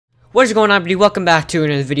What is going on, everybody? Welcome back to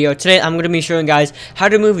another video. Today I'm going to be showing guys how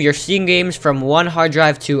to move your Steam games from one hard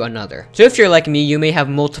drive to another. So if you're like me, you may have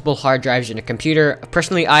multiple hard drives in a computer.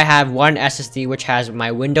 Personally, I have one SSD which has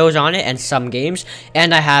my Windows on it and some games,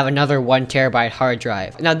 and I have another 1TB hard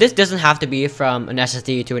drive. Now this doesn't have to be from an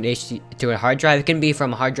SSD to an HD to a hard drive. It can be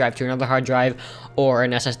from a hard drive to another hard drive, or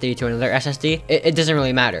an SSD to another SSD. It doesn't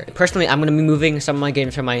really matter. Personally, I'm going to be moving some of my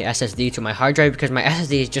games from my SSD to my hard drive because my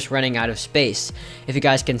SSD is just running out of space. If you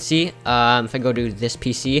guys can see, if I go to this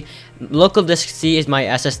PC, local disk C is my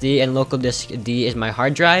SSD and local disk D is my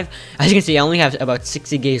hard drive. As you can see, I only have about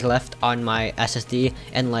 60 gigs left on my SSD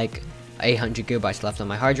and like 800 gigabytes left on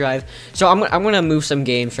my hard drive. So I'm gonna move some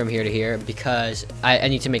games from here to here because I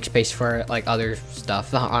need to make space for like other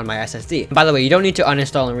stuff on my SSD. By the way, you don't need to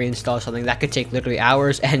uninstall and reinstall something. That could take literally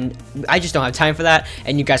hours, and I just don't have time for that,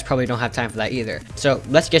 and you guys probably don't have time for that either. So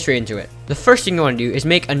let's get straight into it. The first thing you want to do is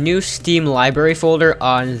make a new Steam library folder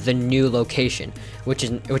on the new location, which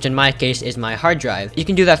in my case is my hard drive. You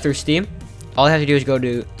can do that through Steam. All you have to do is go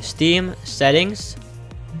to Steam settings,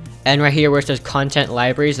 and right here where it says content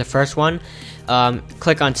libraries, the first one,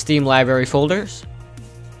 click on Steam library folders,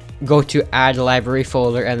 go to add library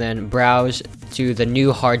folder, and then browse to the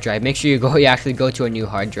new hard drive. Make sure you actually go to a new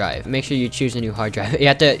hard drive. Make sure you choose a new hard drive. You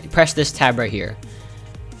have to press this tab right here.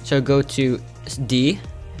 So go to D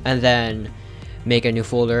and then make a new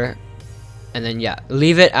folder, and then yeah,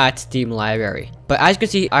 leave it at Steam library. But as you can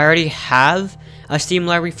see, I already have a Steam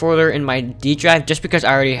library folder in my D drive just because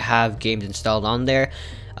I already have games installed on there.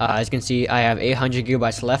 As you can see, I have 800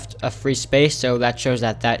 gigabytes left of free space, so that shows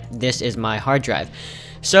that this is my hard drive.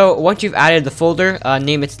 So once you've added the folder,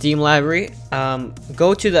 name it Steam library.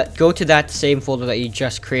 Go to that same folder that you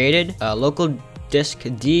just created, local disk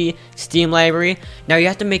D, Steam library. Now you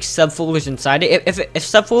have to make subfolders inside it. If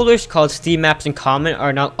subfolders called Steam Apps and Common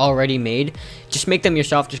are not already made, just make them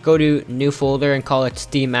yourself. Just go to new folder and call it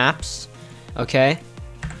Steam Apps, okay?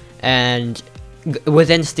 And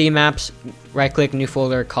within Steam Apps, right click new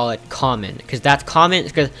folder, call it common, because that's common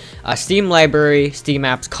because Steam library, Steam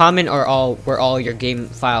Apps, common are all where all your game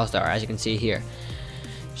files are, as you can see here.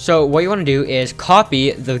 So what you want to do is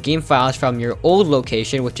copy the game files from your old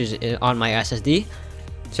location, which is on my SSD.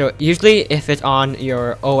 So usually if it's on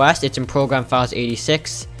your OS, it's in program files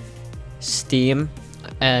 86, Steam,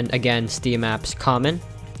 and again Steam Apps common.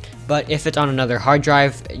 But if it's on another hard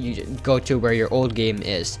drive, you go to where your old game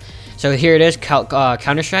is. So here it is,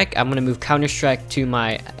 Counter-Strike. I'm going to move Counter-Strike to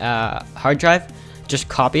my hard drive. Just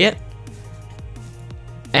copy it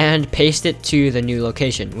and paste it to the new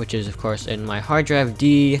location, which is of course in my hard drive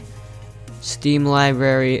D, Steam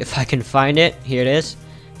library. If I can find it, here it is,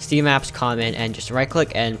 Steam Apps Common, and just right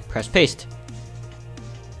click and press paste.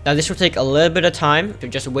 Now this will take a little bit of time, so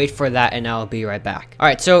just wait for that and I'll be right back.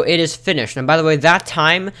 Alright, so it is finished. And by the way, that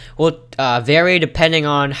time will vary depending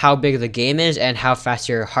on how big the game is and how fast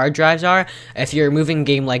your hard drives are. If you're moving a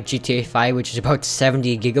game like GTA 5, which is about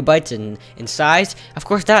 70 gigabytes in size, of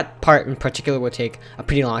course that part in particular will take a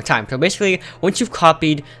pretty long time. So basically, once you've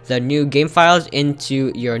copied the new game files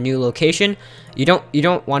into your new location, you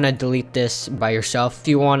don't want to delete this by yourself.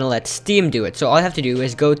 You want to let Steam do it. So all you have to do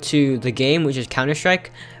is go to the game, which is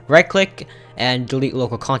Counter-Strike, right click and delete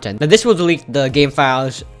local content. Now this will delete the game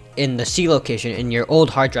files in the C location in your old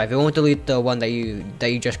hard drive. It won't delete the one that you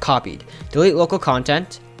just copied. Delete local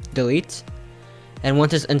content, delete, and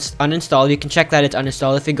once it's uninstalled, you can check that it's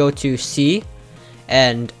uninstalled if you go to C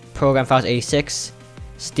and program files 86,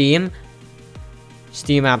 Steam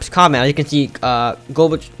Apps Common. As you can see,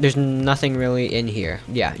 there's nothing really in here.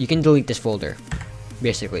 Yeah, you can delete this folder,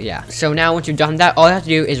 basically. Yeah, so now once you've done that, all you have to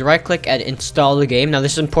do is right click and install the game. Now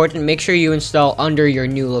this is important, make sure you install under your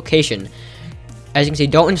new location. As you can see,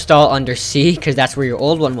 don't install under C because that's where your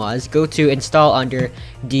old one was. Go to install under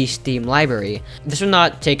D Steam library. This will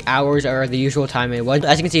not take hours or the usual time it was.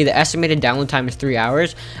 As you can see, the estimated download time is 3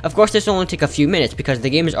 hours. Of course, this will only take a few minutes because the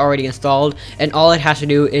game is already installed, and all it has to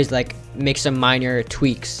do is like make some minor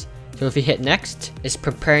tweaks. So if you hit next, it's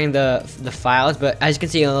preparing the files, but as you can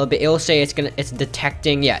see a little bit, it will say it's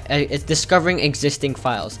detecting, yeah, it's discovering existing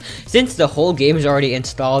files. Since the whole game is already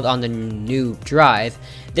installed on the new drive,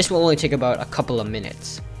 this will only take about a couple of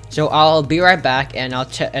minutes. So I'll be right back, and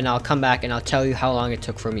I'll come back and I'll tell you how long it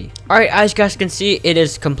took for me. Alright, as you guys can see, it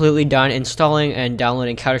is completely done installing and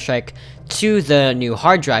downloading Counter-Strike to the new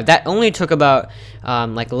hard drive. That only took about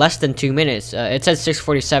like less than 2 minutes. It said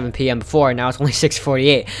 6:47 p.m. before, now it's only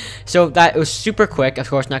 6:48. So that was super quick. Of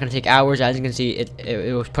course, not going to take hours. As you can see,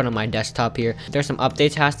 it was put on my desktop here. There's some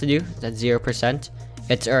updates it has to do. That's 0%.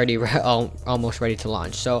 it's already almost ready to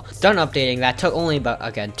launch. So it's done updating. That took only about,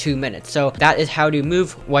 again, 2 minutes. So that is how to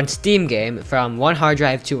move one Steam game from one hard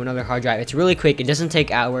drive to another hard drive. It's really quick. It doesn't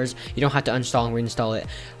take hours. You don't have to uninstall and reinstall it.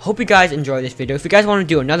 Hope you guys enjoyed this video. If you guys want to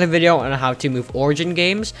do another video on how to move Origin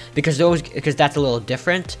games, because that's a little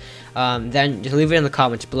different, then just leave it in the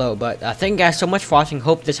comments below. But thank you guys so much for watching.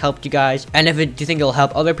 Hope this helped you guys, and if do you think it'll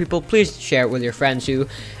help other people, please share it with your friends who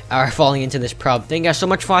are falling into this problem. Thank you guys so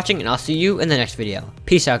much for watching, and I'll see you in the next video.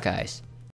 Peace out, guys.